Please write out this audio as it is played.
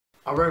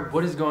Alright,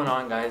 what is going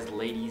on, guys,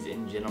 ladies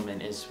and gentlemen?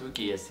 It's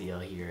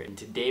SpookieSTL here, and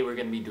today we're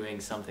going to be doing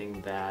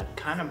something that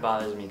kind of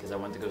bothers me because I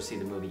went to go see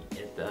the movie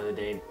the other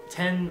day.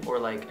 10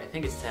 or I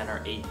think it's 10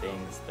 or 8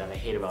 things that I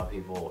hate about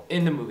people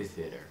in the movie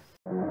theater.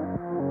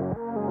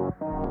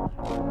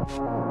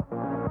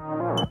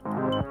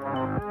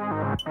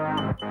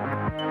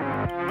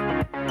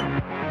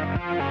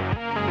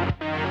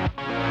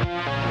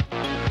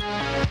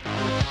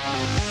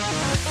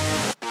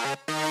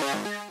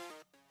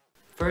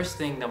 First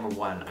thing, number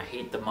 1, I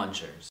hate the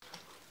munchers.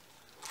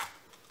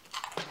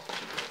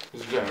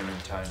 This is getting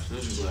intense.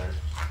 This is good.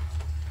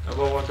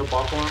 Everyone want the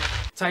popcorn?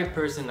 Type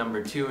person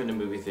number 2 in the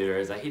movie theater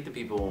is I hate the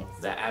people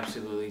that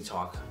absolutely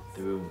talk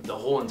through the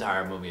whole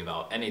entire movie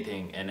about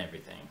anything and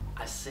everything.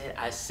 I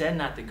said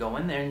not to go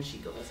in there, and she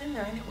goes in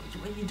there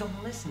anyway. You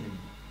don't listen to me.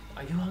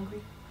 Are you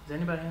hungry? Is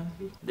anybody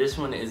hungry? This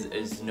one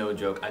is no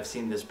joke. I've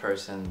seen this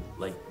person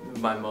like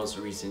my most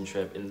recent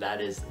trip, and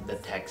that is the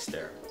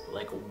texter.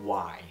 Like,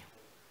 why?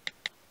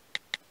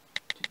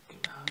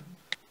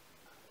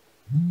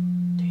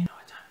 Do you know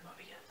what time the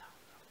movie is?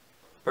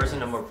 Person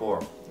number 4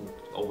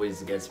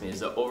 always gets me is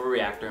the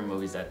overreactor in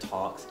movies that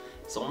talks.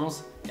 It's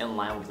almost in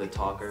line with the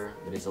talker,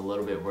 but it's a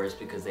little bit worse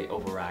because they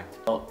overact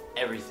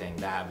everything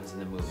that happens in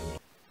the movie.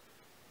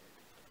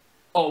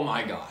 Oh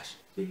my gosh.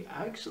 They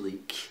actually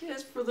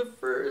kissed for the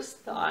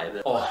first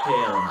time. Oh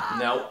hell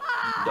no.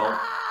 Nope.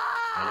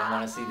 I didn't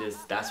want to see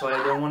this. That's why I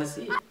didn't want to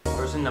see it.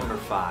 Person number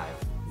 5.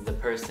 The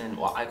person,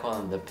 well, I call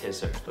them the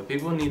pissers, but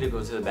people need to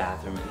go to the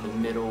bathroom in the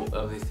middle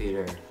of the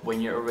theater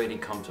when you're already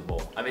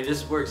comfortable. I mean,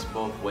 this works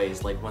both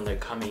ways, like when they're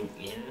coming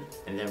in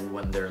and then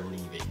when they're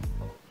leaving.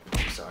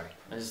 I'm sorry,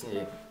 I just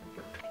need,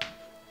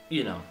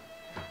 you know,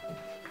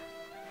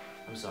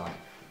 I'm sorry.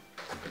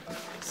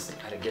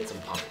 I gotta get some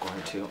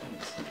popcorn too.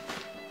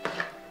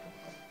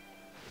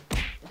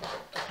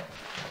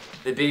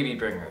 The baby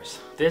bringers.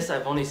 This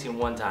I've only seen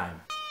one time.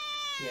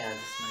 Yeah, this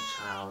is my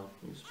child.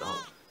 He's about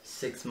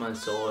 6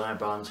 months old, and I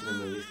brought him to the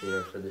movie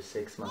theater for the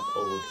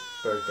 6-month-old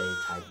birthday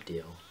type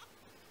deal.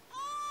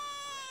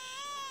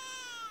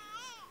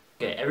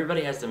 Okay,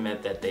 everybody has to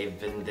admit that they've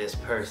been this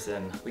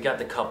person. We got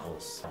the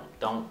couples.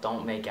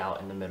 Don't make out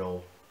in the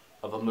middle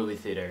of a movie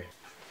theater.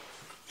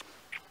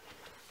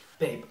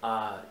 Babe,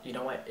 you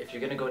know what? If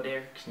you're gonna go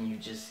there, can you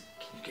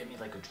get me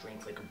like a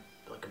drink, like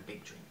a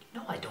big drink?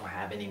 No, I don't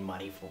have any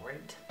money for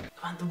it.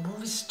 Come on, the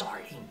movie's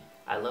starting.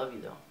 I love you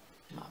though.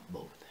 Not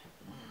both.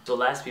 So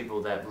last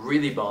people that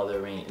really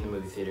bother me in the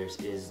movie theaters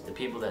is the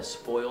people that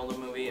spoil the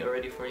movie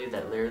already for you,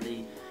 that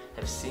literally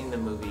have seen the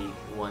movie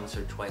once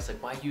or twice.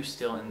 Like, why are you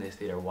still in this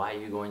theater? Why are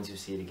you going to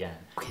see it again?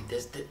 Okay,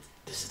 this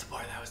is the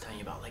part that I was telling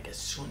you about. Like, as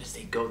soon as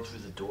they go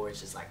through the door,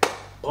 it's just like,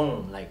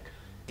 boom. Like,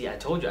 yeah, I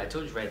told you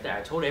right there.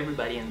 I told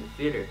everybody in the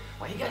theater.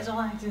 Why are you guys all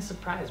acting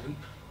surprised?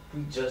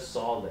 We just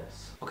saw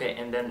this. Okay,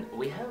 and then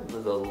we have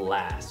the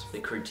last, the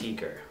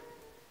critiquer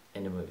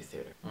in the movie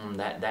theater.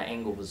 That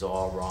angle was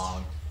all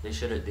wrong. They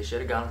should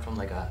have gone from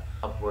like a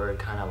upward,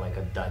 kind of like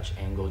a Dutch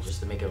angle, just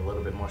to make it a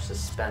little bit more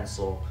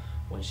suspenseful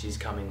when she's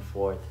coming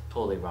forth.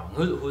 Totally wrong.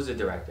 Who's the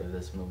director of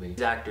this movie?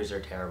 These actors are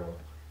terrible.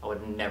 I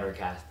would never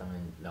cast them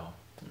in, no.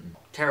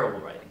 Terrible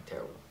writing,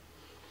 terrible.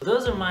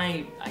 Those are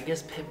my, I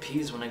guess, pet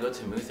peeves when I go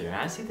to a movie theater.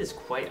 And I see this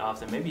quite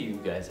often. Maybe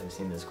you guys have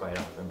seen this quite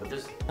often, but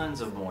there's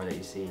tons of more that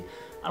you see.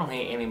 I don't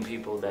hate any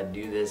people that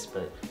do this,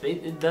 but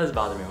it does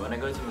bother me. When I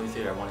go to a movie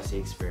theater, I want to see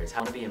experience. I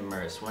want to be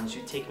immersed. Once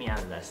you take me out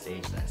of that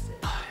stage, that's it.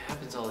 It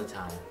happens all the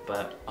time.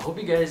 But I hope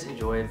you guys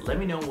enjoyed. Let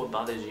me know what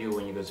bothers you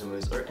when you go to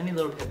movies, or any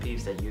little pet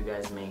peeves that you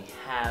guys may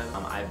have.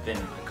 I've been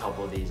a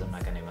couple of these, I'm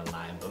not gonna even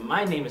lie. But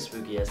my name is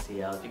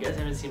SpookieSTL. If you guys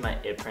haven't seen my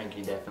It prank,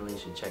 you definitely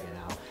should check it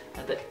out.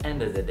 At the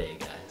end of the day,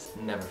 guys,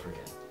 never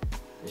forget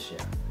to share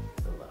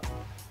the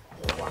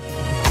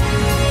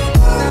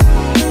love.